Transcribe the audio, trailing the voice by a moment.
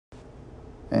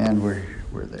And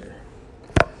we're there.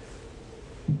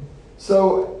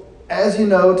 So, as you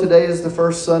know, today is the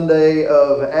first Sunday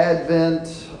of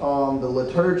Advent on the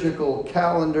liturgical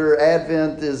calendar.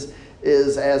 Advent is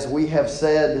as we have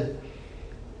said,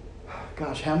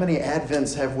 gosh, how many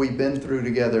Advents have we been through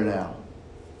together now?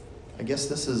 I guess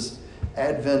this is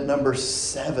Advent number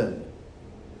 7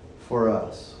 for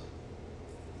us,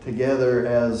 together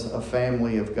as a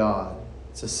family of God.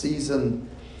 It's a season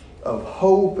of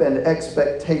hope and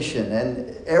expectation,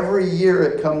 and every year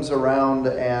it comes around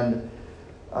and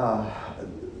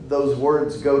those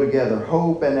words go together,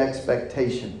 hope and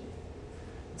expectation.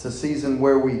 It's a season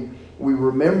where we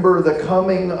remember the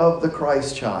coming of the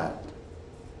Christ child,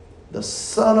 the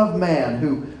Son of Man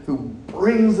who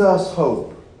brings us hope.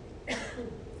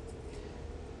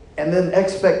 And then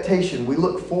expectation. We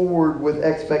look forward with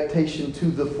expectation to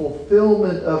the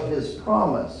fulfillment of His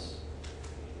promise.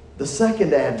 The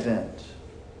second advent,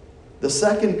 the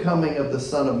second coming of the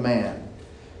Son of Man.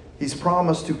 He's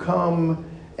promised to come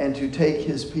and to take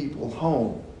His people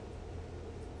home.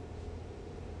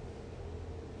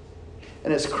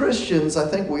 And as Christians, I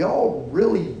think we all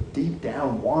really deep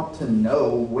down want to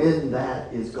know when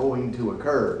that is going to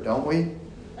occur, don't we?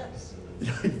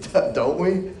 Don't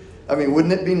we? I mean,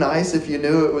 wouldn't it be nice if you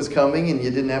knew it was coming and you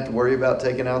didn't have to worry about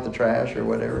taking out the trash or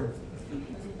whatever?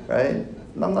 Right?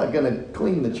 And I'm not going to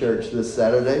clean the church this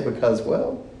Saturday because,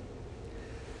 well,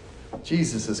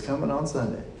 Jesus is coming on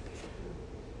Sunday.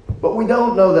 But we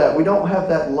don't know that. We don't have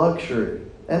that luxury.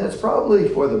 And it's probably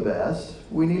for the best.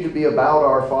 We need to be about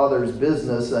our Father's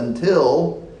business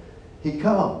until He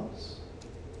comes.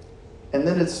 And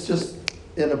then it's just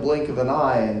in a blink of an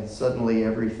eye and suddenly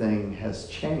everything has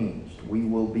changed. We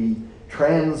will be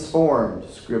transformed,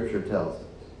 Scripture tells us.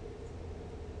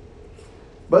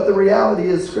 But the reality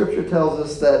is, Scripture tells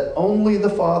us that only the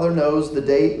Father knows the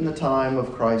date and the time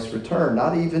of Christ's return.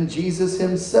 Not even Jesus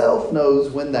Himself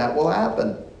knows when that will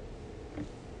happen.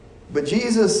 But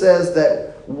Jesus says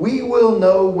that we will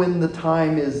know when the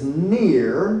time is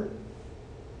near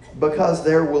because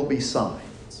there will be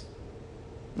signs.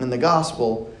 In the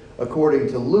Gospel, according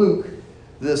to Luke,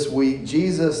 this week,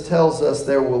 Jesus tells us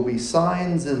there will be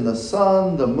signs in the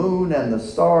sun, the moon, and the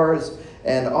stars,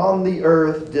 and on the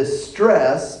earth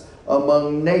distress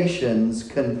among nations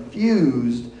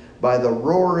confused by the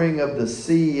roaring of the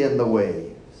sea and the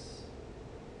waves.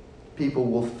 People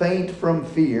will faint from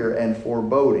fear and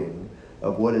foreboding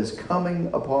of what is coming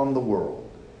upon the world,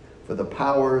 for the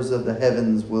powers of the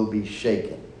heavens will be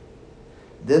shaken.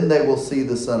 Then they will see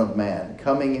the Son of Man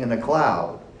coming in a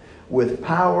cloud with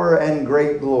power and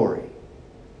great glory.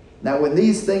 Now, when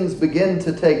these things begin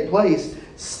to take place,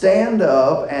 stand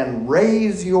up and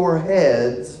raise your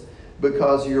heads,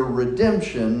 because your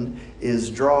redemption is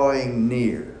drawing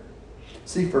near.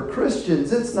 See, for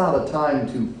Christians, it's not a time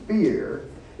to fear.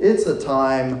 It's a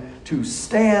time to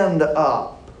stand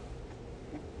up.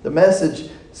 The Message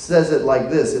says it like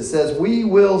this. It says, it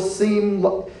will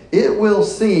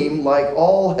seem like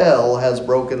all hell has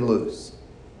broken loose.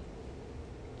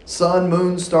 Sun,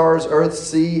 moon, stars, earth,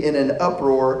 sea in an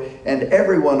uproar, and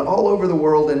everyone all over the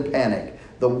world in panic.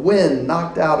 The wind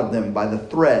knocked out of them by the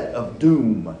threat of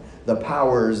doom, the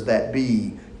powers that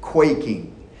be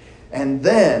quaking. And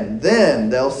then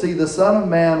they'll see the Son of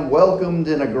Man welcomed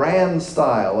in a grand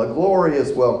style, a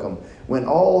glorious welcome. When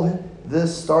all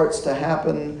this starts to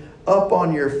happen, up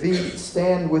on your feet,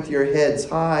 stand with your heads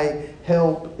high,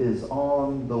 help is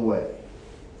on the way.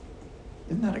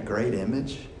 Isn't that a great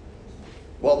image?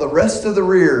 While the rest of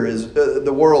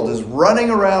the world is running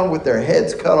around with their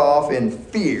heads cut off in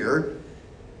fear,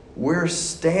 we're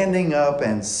standing up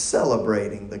and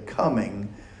celebrating the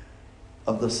coming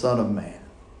of the Son of Man.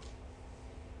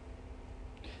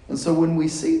 And so when we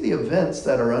see the events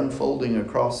that are unfolding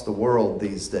across the world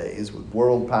these days, with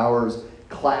world powers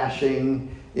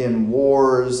clashing in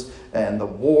wars, and the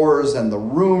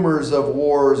rumors of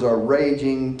wars are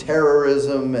raging,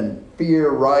 terrorism and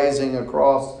fear rising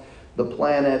across the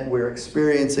planet, we're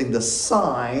experiencing the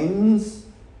signs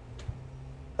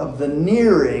of the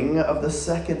nearing of the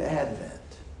second advent.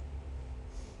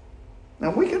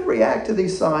 Now, we can react to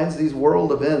these signs, these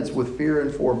world events, with fear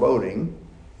and foreboding,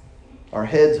 our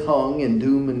heads hung in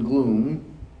doom and gloom,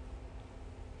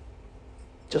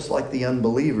 just like the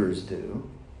unbelievers do.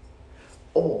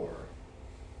 Or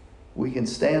we can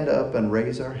stand up and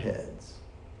raise our heads.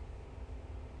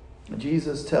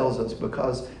 Jesus tells us,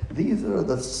 because these are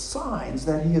the signs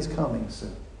that He is coming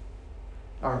soon.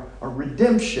 Our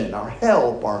redemption, our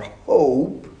help, our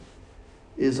hope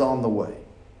is on the way.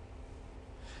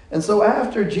 And so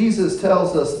after Jesus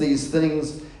tells us these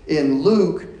things in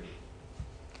Luke,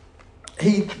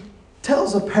 He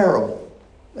tells a parable.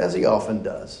 as he often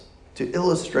does, to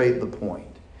illustrate the point.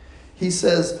 He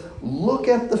says, look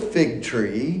at the fig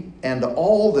tree and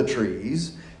all the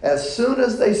trees. As soon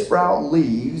as they sprout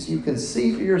leaves, you can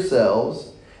see for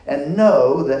yourselves and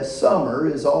know that summer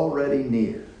is already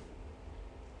near.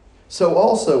 So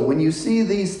also, when you see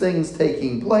these things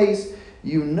taking place,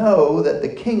 you know that the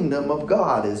kingdom of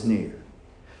God is near.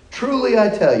 Truly, I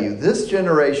tell you, this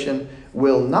generation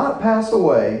will not pass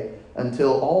away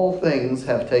until all things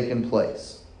have taken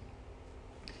place.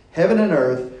 Heaven and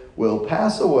earth will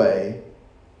pass away,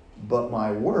 but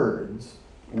my words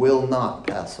will not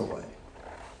pass away.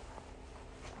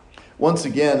 Once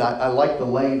again, I like the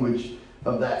language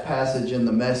of that passage in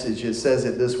the Message. It says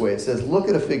it this way. It says, look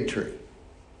at a fig tree.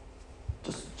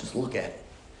 Just look at it.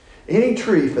 Any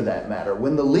tree for that matter.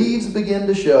 When the leaves begin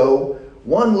to show,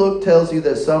 one look tells you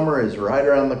that summer is right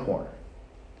around the corner.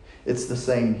 It's the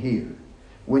same here.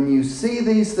 When you see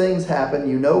these things happen,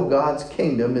 you know God's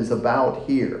kingdom is about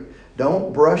here.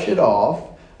 Don't brush it off.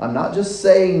 I'm not just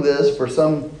saying this for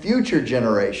some future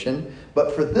generation,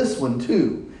 but for this one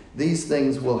too. These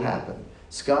things will happen.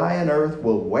 Sky and earth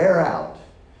will wear out.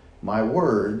 My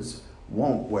words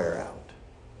won't wear out.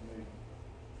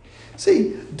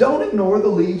 See, don't ignore the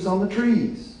leaves on the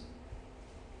trees.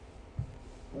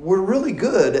 We're really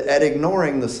good at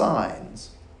ignoring the signs.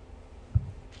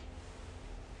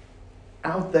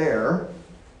 Out there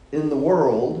in the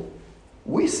world,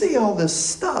 we see all this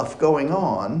stuff going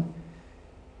on,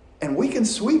 and we can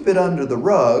sweep it under the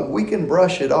rug. We can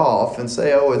brush it off and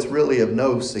say, oh, it's really of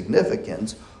no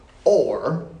significance.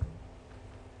 Or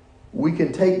we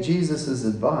can take Jesus'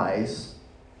 advice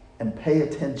and pay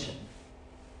attention.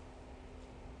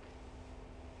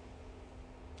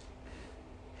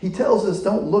 He tells us,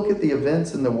 don't look at the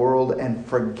events in the world and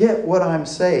forget what I'm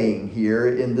saying here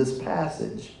in this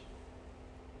passage.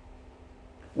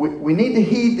 We need to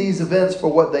heed these events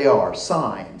for what they are,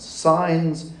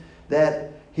 signs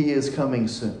that he is coming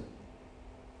soon.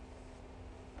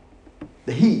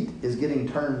 The heat is getting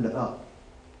turned up.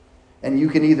 And you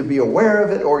can either be aware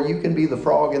of it or you can be the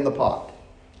frog in the pot.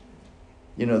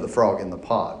 You know, the frog in the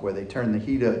pot, where they turn the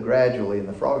heat up gradually and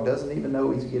the frog doesn't even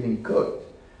know he's getting cooked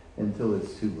until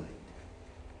it's too late.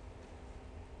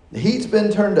 The heat's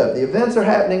been turned up. The events are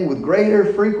happening with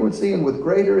greater frequency and with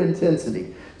greater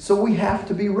intensity. So we have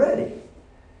to be ready.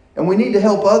 And we need to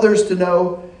help others to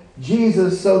know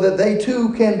Jesus so that they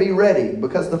too can be ready.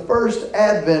 Because the first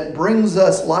advent brings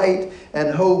us light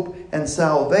and hope and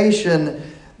salvation.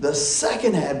 The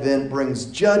second advent brings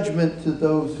judgment to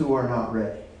those who are not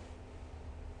ready.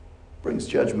 Brings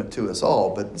judgment to us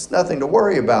all, but it's nothing to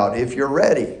worry about if you're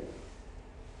ready.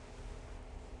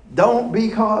 Don't be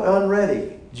caught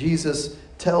unready. Jesus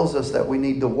tells us that we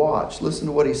need to watch. Listen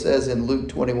to what he says in Luke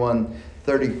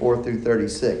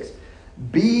 21:34-36.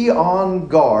 Be on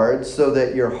guard so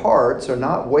that your hearts are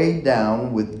not weighed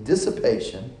down with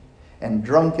dissipation and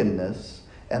drunkenness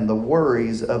and the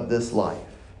worries of this life.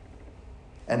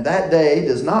 And that day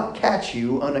does not catch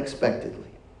you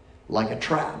unexpectedly, like a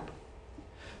trap.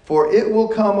 For it will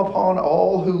come upon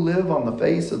all who live on the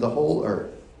face of the whole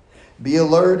earth. Be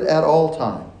alert at all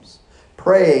times,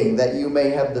 praying that you may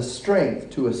have the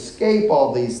strength to escape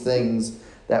all these things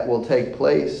that will take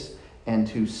place and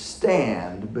to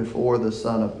stand before the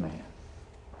Son of Man.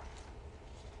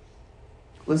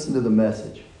 Listen to the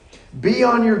Message. Be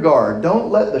on your guard.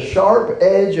 Don't let the sharp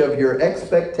edge of your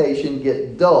expectation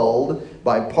get dulled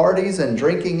by parties and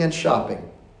drinking and shopping.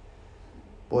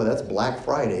 Boy, that's Black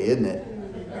Friday, isn't it?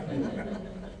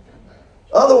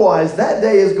 Otherwise, that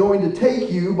day is going to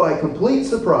take you by complete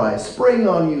surprise, spring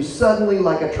on you suddenly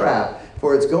like a trap,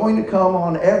 for it's going to come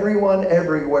on everyone,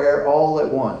 everywhere, all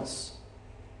at once.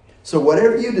 So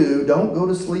whatever you do, don't go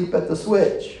to sleep at the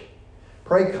switch.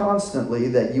 Pray constantly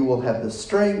that you will have the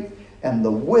strength and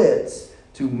the wits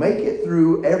to make it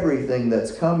through everything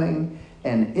that's coming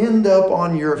and end up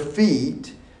on your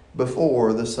feet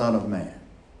before the Son of Man.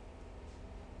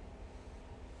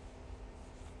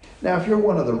 Now, if you're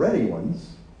one of the ready ones,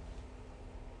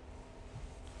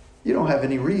 you don't have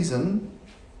any reason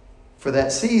for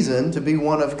that season to be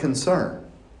one of concern.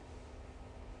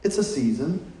 It's a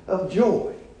season of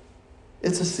joy.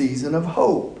 It's a season of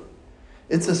hope.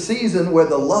 It's a season where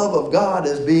the love of God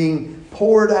is being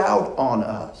poured out on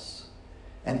us.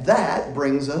 And that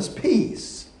brings us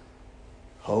peace.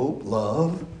 Hope,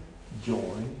 love,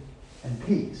 joy, and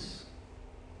peace.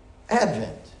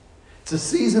 Advent. It's a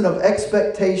season of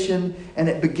expectation, and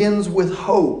it begins with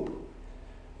hope.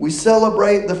 We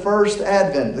celebrate the first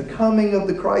Advent, the coming of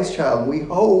the Christ child. We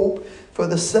hope for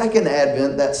the second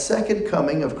Advent, that second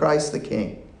coming of Christ the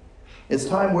King. It's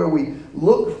time where we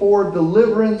look for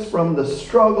deliverance from the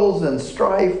struggles and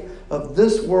strife of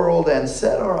this world and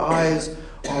set our eyes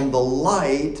on the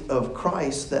light of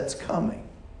Christ that's coming.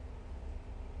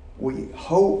 We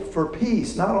hope for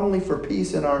peace, not only for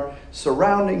peace in our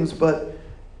surroundings, but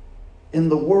in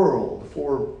the world,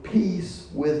 for peace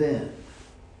within.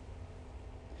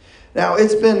 Now,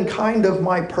 it's been kind of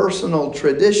my personal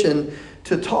tradition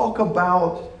to talk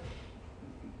about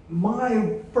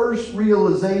my first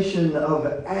realization of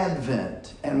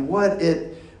Advent and what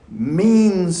it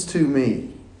means to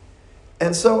me.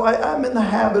 And so I'm in the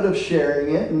habit of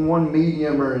sharing it in one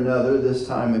medium or another this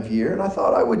time of year, and I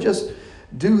thought I would just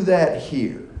do that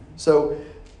here. So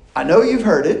I know you've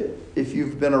heard it if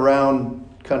you've been around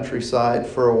Countryside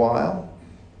for a while,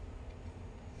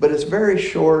 but it's very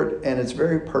short and it's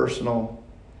very personal,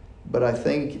 but I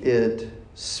think it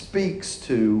speaks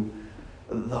to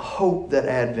the hope that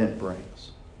Advent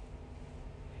brings.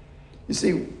 You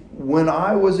see, when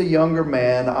I was a younger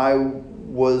man, I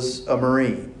was a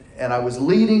Marine, and I was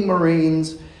leading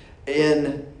Marines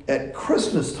at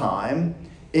Christmas time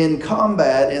in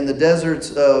combat in the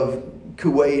deserts of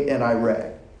Kuwait and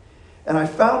Iraq. And I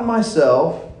found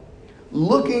myself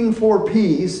looking for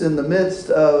peace in the midst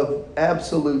of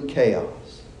absolute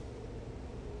chaos.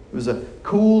 It was a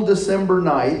cool December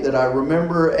night that I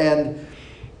remember, and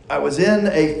I was in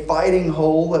a fighting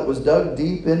hole that was dug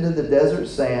deep into the desert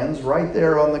sands right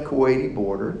there on the Kuwaiti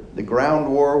border. The ground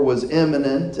war was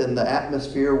imminent and the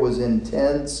atmosphere was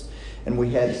intense, and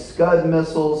we had Scud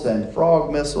missiles and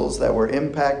Frog missiles that were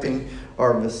impacting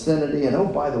our vicinity. And oh,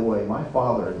 by the way, my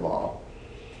father-in-law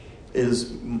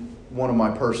is one of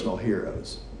my personal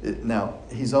heroes. Now,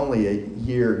 he's only a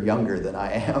year younger than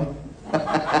I am.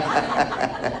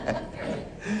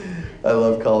 I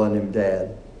love calling him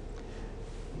Dad.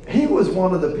 He was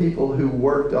one of the people who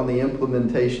worked on the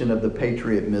implementation of the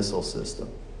Patriot missile system.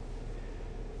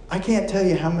 I can't tell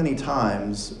you how many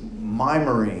times my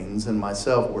Marines and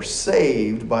myself were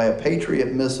saved by a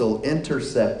Patriot missile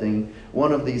intercepting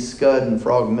one of these Scud and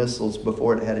Frog missiles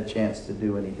before it had a chance to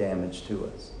do any damage to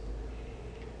us.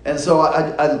 And so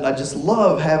I just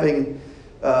love having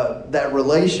that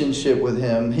relationship with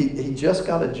him. He just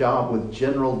got a job with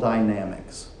General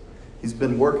Dynamics. He's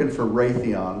been working for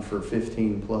Raytheon for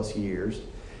 15 plus years.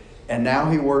 And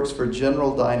now he works for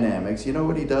General Dynamics. You know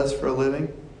what he does for a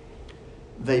living?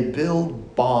 They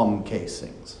build bomb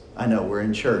casings. I know we're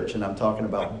in church and I'm talking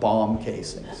about bomb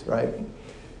casings, right?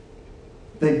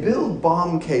 They build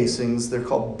bomb casings. They're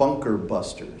called bunker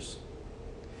busters.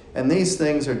 And these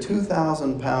things are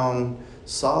 2,000-pound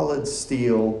solid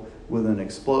steel with an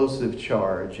explosive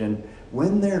charge. And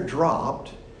when they're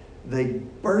dropped, they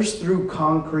burst through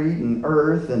concrete and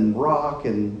earth and rock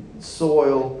and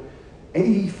soil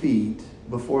 80 feet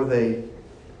before they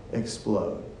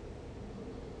explode.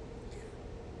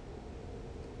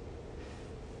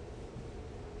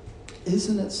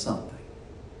 Isn't it something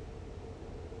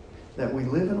that we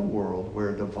live in a world where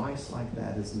a device like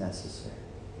that is necessary?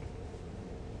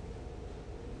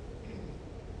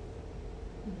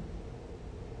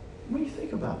 What do you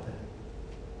think about that?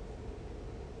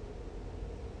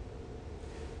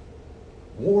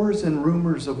 Wars and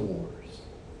rumors of wars.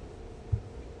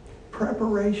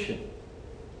 Preparation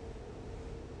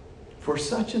for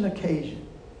such an occasion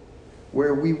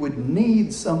where we would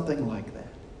need something like that.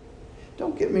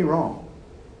 Don't get me wrong.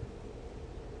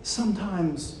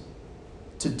 Sometimes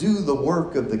to do the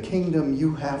work of the kingdom,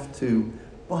 you have to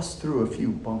bust through a few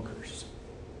bunkers.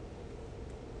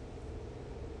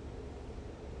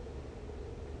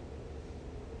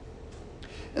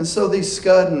 And so these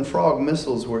Scud and Frog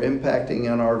missiles were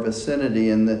impacting on our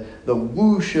vicinity, and the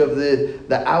whoosh of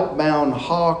the outbound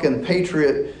Hawk and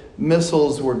Patriot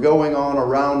missiles were going on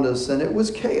around us, and it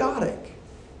was chaotic.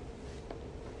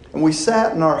 And we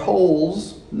sat in our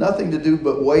holes, nothing to do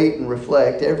but wait and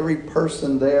reflect. Every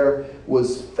person there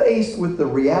was faced with the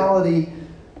reality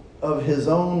of his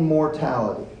own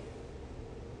mortality,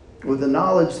 with the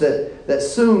knowledge that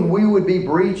soon we would be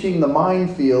breaching the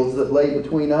minefields that lay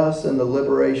between us and the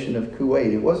liberation of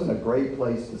Kuwait. It wasn't a great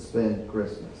place to spend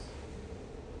Christmas.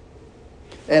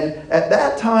 And at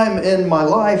that time in my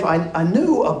life, I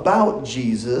knew about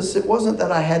Jesus. It wasn't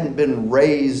that I hadn't been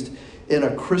raised in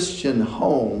a Christian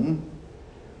home.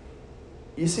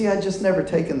 You see, I'd just never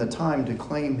taken the time to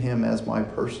claim him as my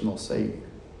personal Savior.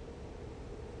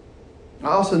 I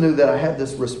also knew that I had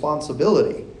this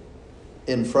responsibility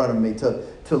in front of me to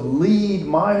lead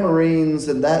my Marines,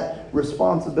 and that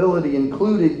responsibility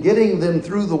included getting them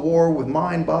through the war with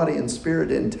mind, body, and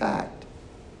spirit intact.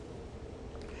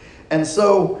 And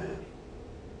so,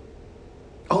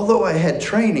 although I had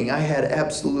training, I had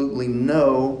absolutely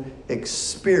no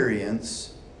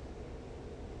experience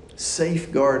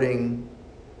safeguarding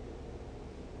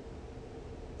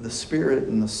the spirit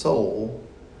and the soul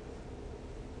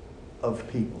of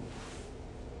people.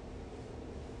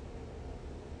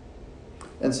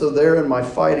 And so there in my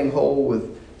fighting hole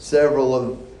with several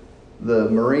of the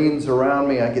Marines around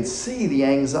me, I could see the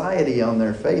anxiety on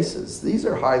their faces. These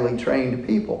are highly trained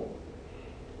people.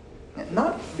 And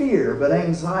not fear, but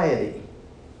anxiety.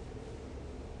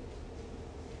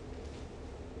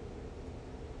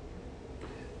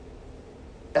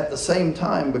 At the same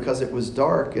time, because it was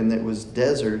dark and it was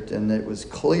desert and it was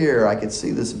clear, I could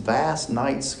see this vast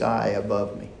night sky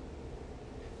above me.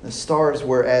 The stars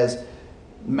were as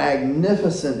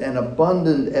magnificent and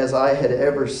abundant as I had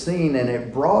ever seen, and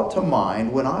it brought to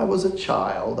mind when I was a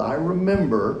child, I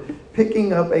remember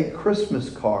picking up a Christmas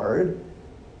card,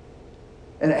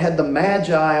 and it had the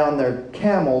Magi on their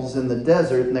camels in the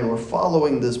desert, and they were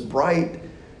following this bright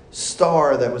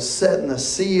star that was set in a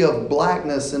sea of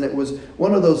blackness, and it was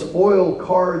one of those foil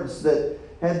cards that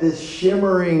had this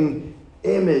shimmering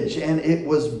image, and it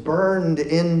was burned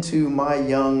into my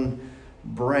young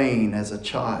brain as a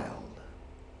child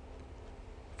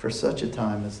for such a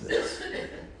time as this.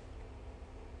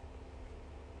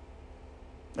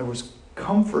 There was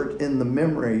comfort in the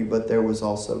memory, but there was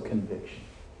also conviction.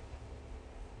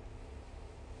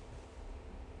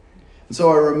 And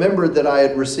so I remembered that I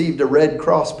had received a Red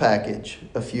Cross package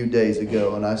a few days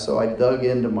ago, and so I dug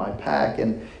into my pack,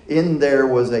 and in there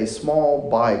was a small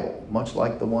Bible, much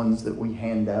like the ones that we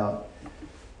hand out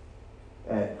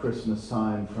at Christmas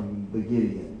time from the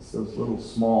Gideons, those little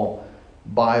small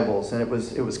Bibles, and it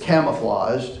was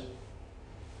camouflaged,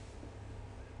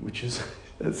 which is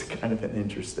that's kind of an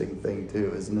interesting thing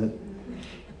too, isn't it?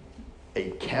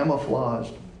 A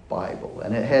camouflaged Bible,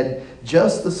 and it had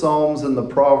just the Psalms and the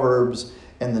Proverbs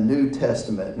and the New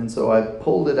Testament. And so I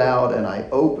pulled it out and I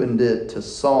opened it to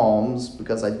Psalms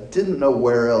because I didn't know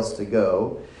where else to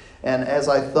go. And as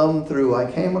I thumbed through, I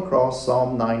came across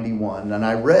Psalm 91, and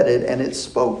I read it, and it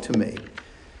spoke to me.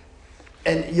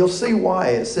 And you'll see why.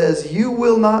 It says, "You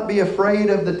will not be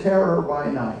afraid of the terror by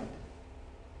night,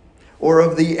 or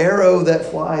of the arrow that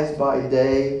flies by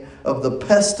day, of the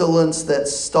pestilence that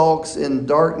stalks in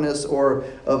darkness, or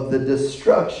of the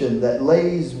destruction that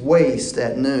lays waste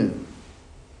at noon.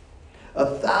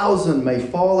 1,000 may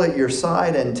fall at your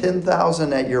side and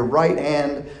 10,000 at your right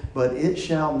hand, but it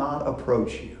shall not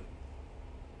approach you.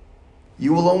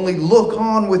 You will only look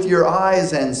on with your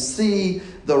eyes and see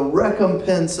the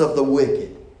recompense of the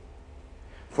wicked.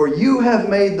 For you have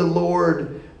made the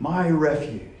Lord my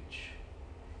refuge,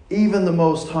 even the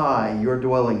Most High your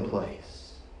dwelling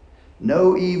place.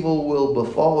 No evil will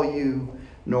befall you,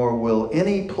 nor will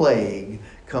any plague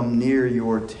come near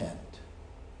your tent."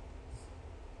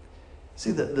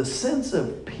 See, the sense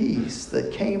of peace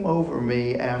that came over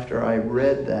me after I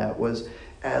read that was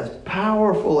as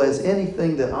powerful as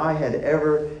anything that I had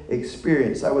ever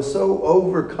experienced. I was so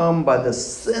overcome by the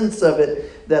sense of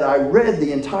it that I read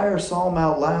the entire psalm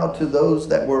out loud to those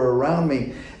that were around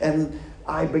me. And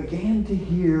I began to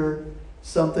hear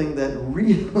something that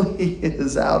really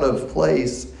is out of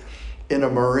place in a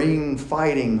Marine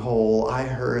fighting hole. I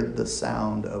heard the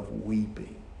sound of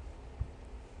weeping.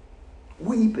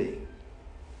 Weeping.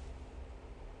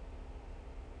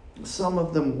 Some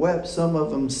of them wept, some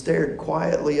of them stared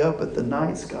quietly up at the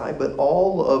night sky, but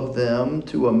all of them,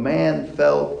 to a man,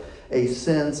 felt a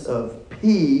sense of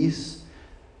peace,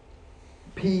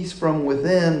 peace from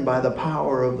within by the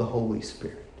power of the Holy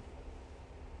Spirit.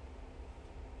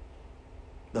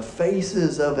 The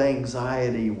faces of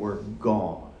anxiety were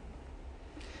gone.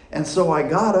 And so I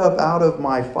got up out of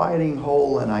my fighting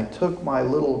hole and I took my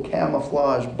little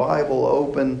camouflage Bible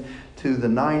open to the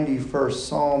 91st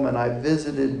Psalm, and I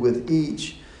visited with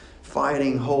each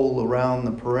fighting hole around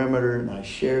the perimeter, and I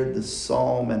shared the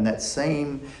psalm, and that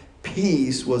same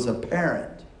peace was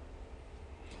apparent.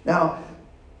 Now,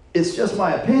 it's just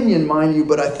my opinion, mind you,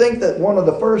 but I think that one of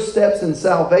the first steps in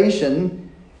salvation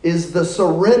is the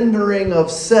surrendering of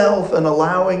self and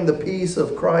allowing the peace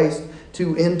of Christ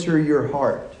to enter your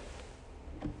heart.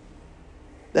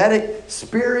 That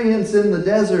experience in the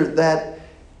desert, that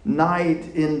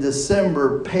night in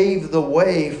December, paved the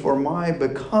way for my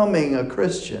becoming a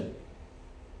Christian.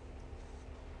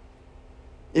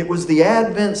 It was the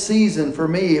Advent season for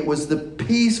me. It was the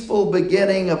peaceful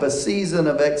beginning of a season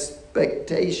of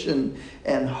expectation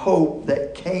and hope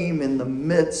that came in the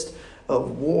midst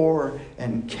of war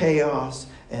and chaos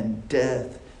and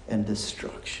death and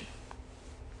destruction.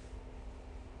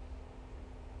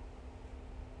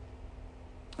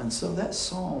 And so that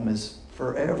psalm is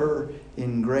forever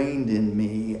ingrained in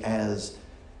me as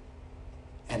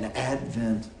an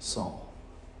Advent psalm.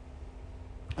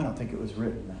 I don't think it was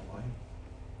written that way.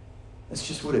 That's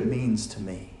just what it means to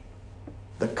me.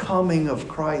 The coming of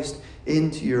Christ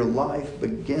into your life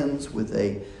begins with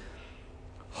a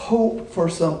hope for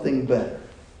something better.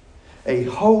 A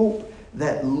hope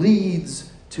that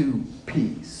leads to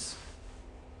peace.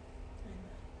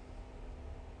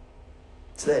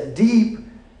 It's that deep,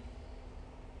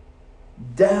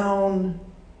 down,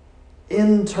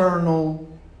 internal,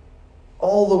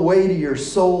 all the way to your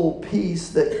soul peace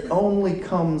that only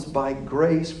comes by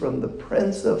grace from the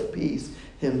Prince of Peace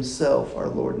himself, our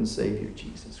Lord and Savior,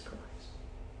 Jesus Christ.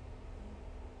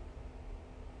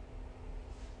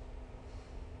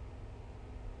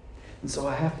 And so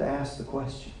I have to ask the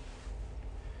question,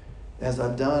 as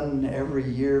I've done every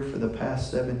year for the past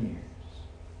 7 years,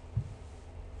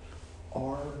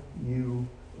 are you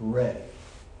ready?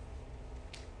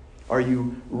 Are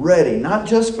you ready? Not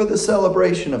just for the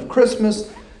celebration of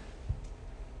Christmas,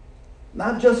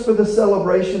 not just for the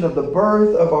celebration of the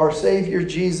birth of our Savior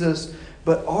Jesus,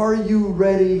 but are you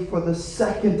ready for the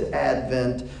second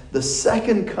advent, the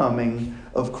second coming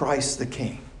of Christ the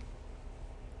King?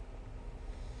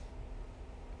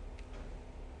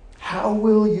 How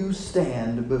will you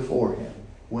stand before him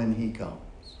when he comes?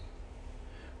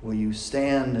 Will you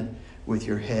stand with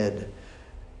your head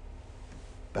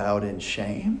bowed in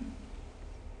shame?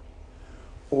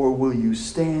 Or will you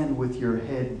stand with your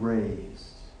head raised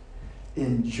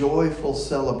in joyful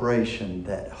celebration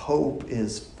that hope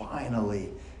is finally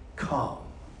come?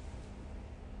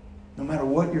 No matter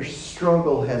what your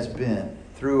struggle has been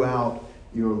throughout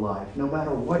your life, no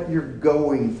matter what you're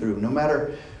going through, no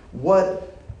matter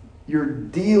what you're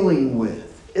dealing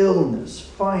with, illness,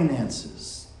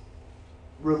 finances,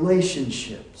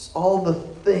 relationships, all the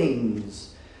things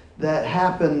that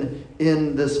happen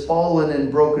in this fallen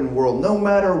and broken world. No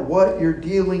matter what you're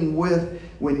dealing with,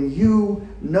 when you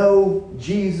know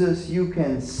Jesus, you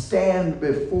can stand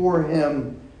before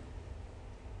him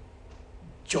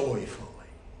joyfully.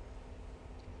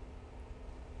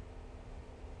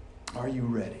 Are you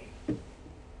ready?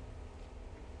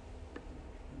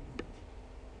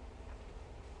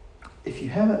 If you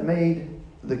haven't made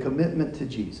the commitment to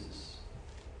Jesus,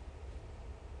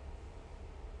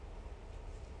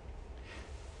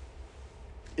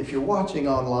 if you're watching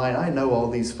online, I know all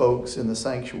these folks in the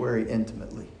sanctuary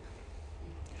intimately.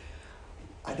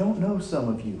 I don't know some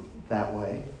of you that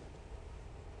way.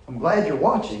 I'm glad you're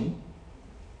watching.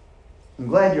 I'm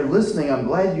glad you're listening. I'm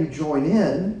glad you join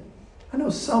in. I know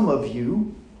some of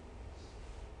you.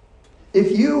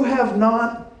 If you have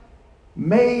not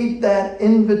made that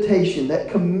invitation, that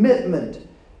commitment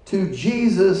to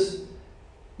Jesus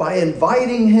by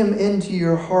inviting him into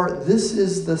your heart, this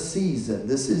is the season.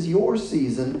 This is your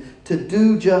season to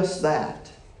do just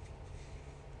that.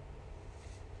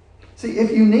 See,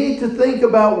 if you need to think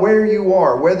about where you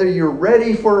are, whether you're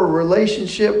ready for a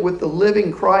relationship with the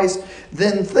living Christ,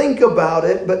 then think about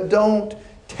it, but don't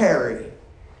tarry.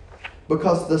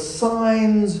 Because the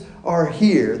signs are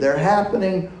here. They're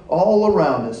happening all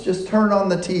around us. Just turn on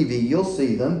the TV. You'll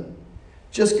see them.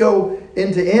 Just go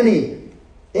into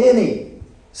any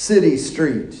city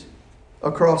street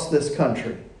across this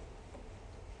country.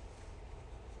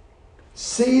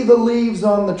 See the leaves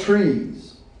on the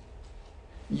trees.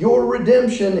 Your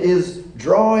redemption is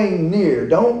drawing near.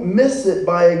 Don't miss it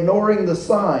by ignoring the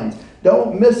signs.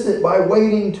 Don't miss it by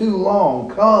waiting too long.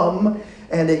 Come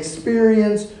and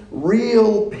experience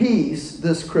real peace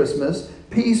this Christmas.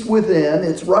 Peace within.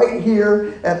 It's right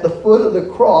here at the foot of the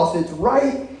cross. It's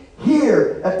right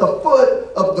here at the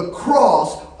foot of the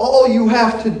cross. All you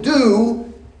have to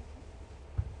do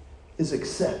is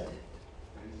accept it.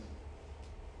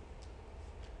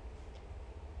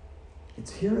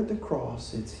 It's here at the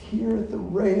cross. It's here at the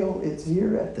rail. It's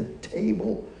here at the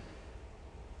table.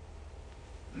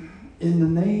 In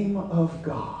the name of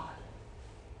God.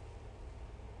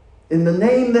 In the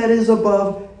name that is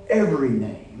above every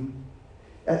name.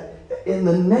 In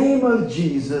the name of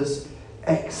Jesus,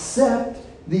 accept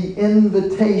the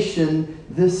invitation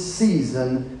this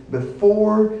season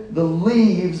before the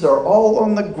leaves are all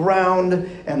on the ground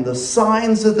and the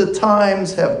signs of the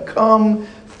times have come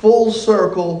full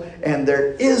circle and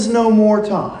there is no more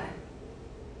time.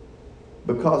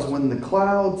 Because when the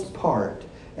clouds part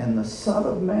and the Son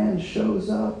of Man shows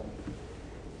up,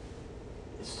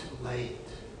 it's too late.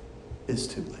 It's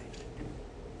too late.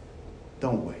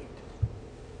 Don't wait.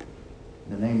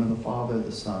 In the name of the Father,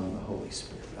 the Son, and the Holy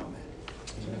Spirit. Amen.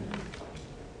 Amen.